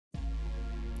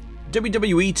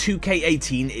WWE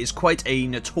 2K18 is quite a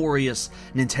notorious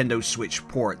Nintendo Switch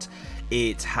port.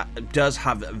 It does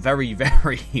have very,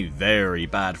 very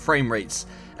bad frame rates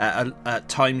at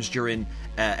times during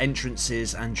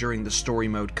entrances and during the story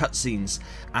mode cutscenes,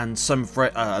 and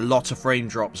a lot of frame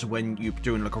drops when you're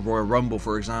doing like a Royal Rumble,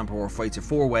 for example, or a Fated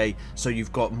 4-Way, so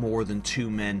you've got more than 2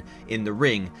 men in the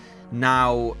ring.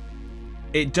 Now,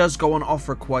 it does go on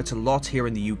offer quite a lot here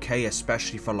in the UK,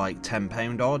 especially for like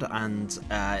 £10 odd, and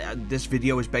this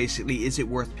video is basically, is it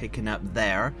worth picking up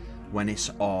there when it's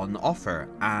on offer?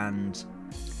 And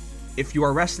if you're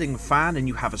a wrestling fan and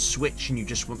you have a Switch and you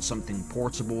just want something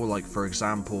portable, like for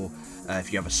example,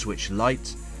 if you have a Switch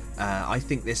Lite, I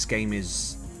think this game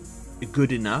is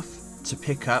good enough to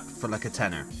pick up for like a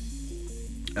tenner.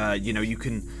 You know, you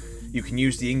can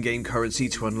use the in-game currency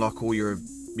to unlock all your,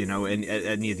 you know,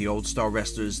 any of the old star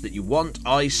wrestlers that you want.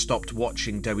 I stopped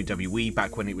watching WWE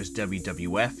back when it was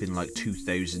WWF in like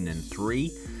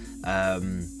 2003.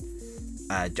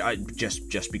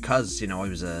 Just because, you know, I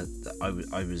was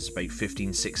about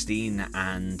 15, 16,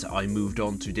 and I moved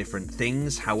on to different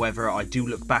things. However, I do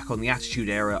look back on the Attitude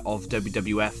Era of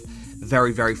WWF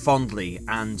very, very fondly,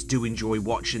 and do enjoy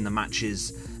watching the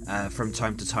matches from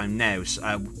time to time now.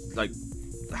 So, like,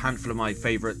 a handful of my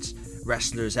favourite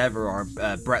wrestlers ever are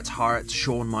Bret Hart,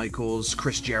 Shawn Michaels,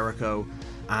 Chris Jericho,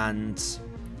 and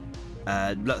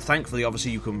thankfully,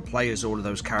 obviously, you can play as all of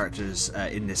those characters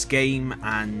in this game.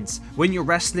 And when you're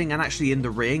wrestling and actually in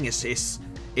the ring, it's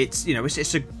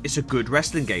a good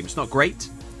wrestling game. It's not great,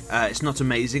 it's not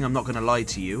amazing, I'm not going to lie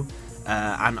to you,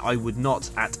 and I would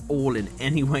not at all in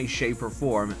any way, shape or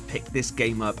form pick this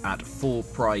game up at full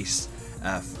price.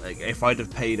 If I'd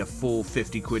have paid a full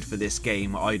 50 quid for this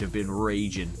game, I'd have been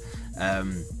raging.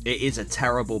 It is a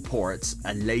terrible port,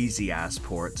 a lazy ass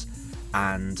port,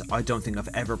 and I don't think I've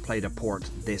ever played a port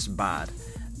this bad.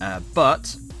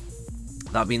 But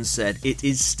that being said, it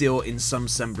is still in some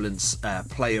semblance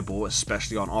playable,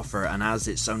 especially on offer, and as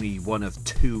it's only one of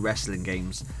 2 wrestling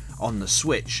games on the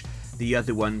Switch, the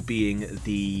other one being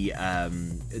the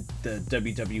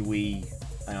WWE,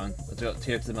 hang on, I got it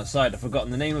here to my side, I've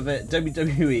forgotten the name of it,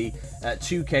 WWE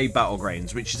 2K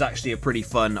Battlegrounds, which is actually a pretty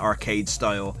fun arcade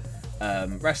style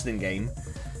wrestling game.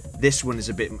 This one is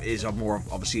a more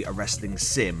obviously a wrestling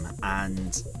sim,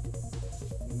 and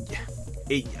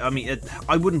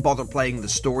I wouldn't bother playing the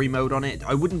story mode on it.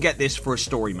 I wouldn't get this for a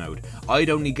story mode. I'd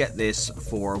only get this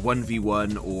for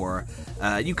 1v1, or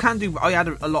you can do. I had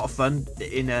a lot of fun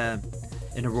in a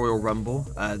Royal Rumble.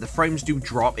 The frames do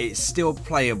drop. It's still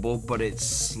playable, but it's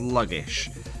sluggish.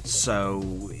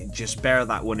 So just bear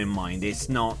that one in mind. It's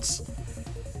not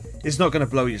going to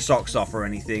blow your socks off or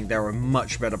anything. There are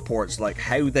much better ports, like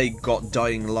how they got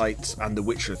Dying Light and The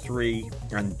Witcher 3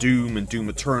 and Doom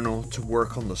Eternal to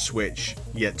work on the Switch,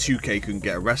 yet 2K couldn't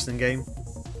get a wrestling game.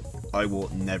 I will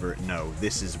never know.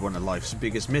 This is one of life's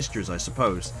biggest mysteries, I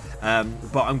suppose.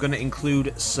 But I'm going to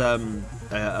include some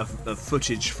of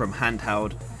footage from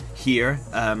Handheld here,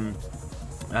 and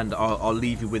I'll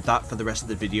leave you with that for the rest of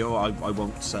the video. I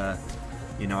won't...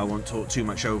 you know, I won't talk too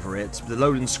much over it. The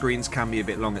loading screens can be a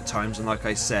bit long at times, and like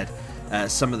I said,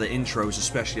 some of the intros,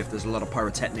 especially if there's a lot of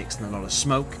pyrotechnics and a lot of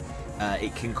smoke,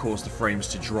 it can cause the frames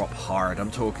to drop hard.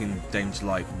 I'm talking down to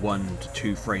like 1 to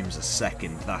 2 frames a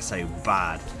second. That's how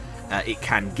bad it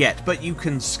can get. But you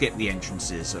can skip the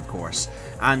entrances, of course.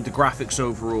 And the graphics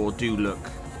overall do look,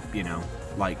 you know,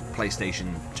 like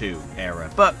PlayStation 2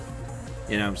 era. But,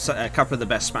 you know, a couple of the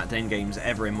best SmackDown games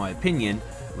ever, in my opinion,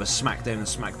 was SmackDown and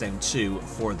SmackDown 2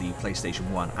 for the PlayStation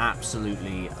 1.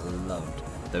 Absolutely loved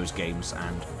those games,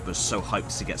 and was so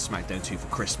hyped to get SmackDown 2 for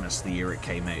Christmas the year it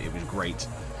came out. It was great.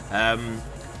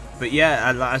 But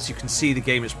yeah, as you can see, the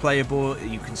game is playable.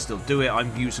 You can still do it.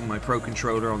 I'm using my Pro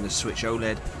Controller on the Switch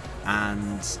OLED,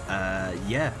 and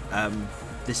yeah,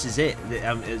 this is it.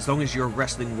 As long as you're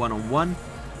wrestling one-on-one,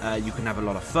 you can have a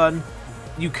lot of fun.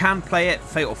 You can play it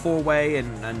Fatal 4-Way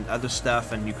and other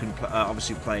stuff, and you can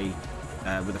obviously play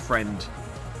with a friend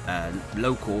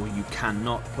local. You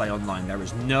cannot play online. There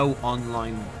is no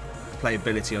online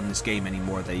playability on this game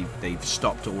anymore. They've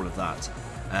stopped all of that.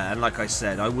 And like I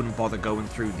said, I wouldn't bother going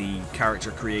through the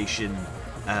character creation,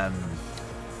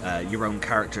 your own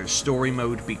character story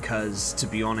mode, because to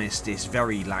be honest, it's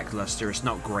very lackluster. It's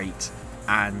not great,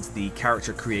 and the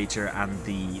character creator and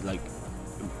the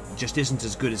just isn't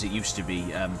as good as it used to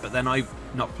be. But then I've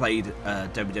not played a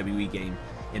WWE game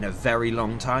in a very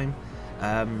long time.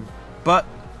 But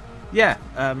yeah,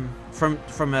 from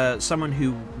someone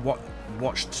who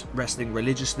watched wrestling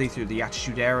religiously through the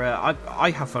Attitude Era,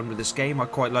 I have fun with this game. I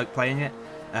quite like playing it.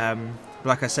 But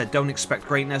like I said, don't expect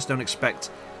greatness, don't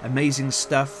expect amazing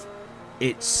stuff.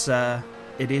 It's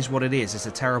it is what it is. It's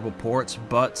a terrible port,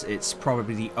 but it's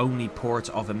probably the only port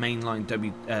of a mainline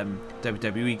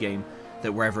WWE game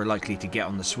that we're ever likely to get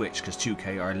on the Switch, because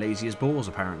 2K are lazy as balls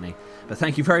apparently. But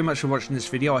thank you very much for watching this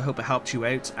video. I hope it helped you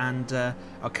out, and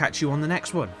I'll catch you on the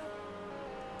next one.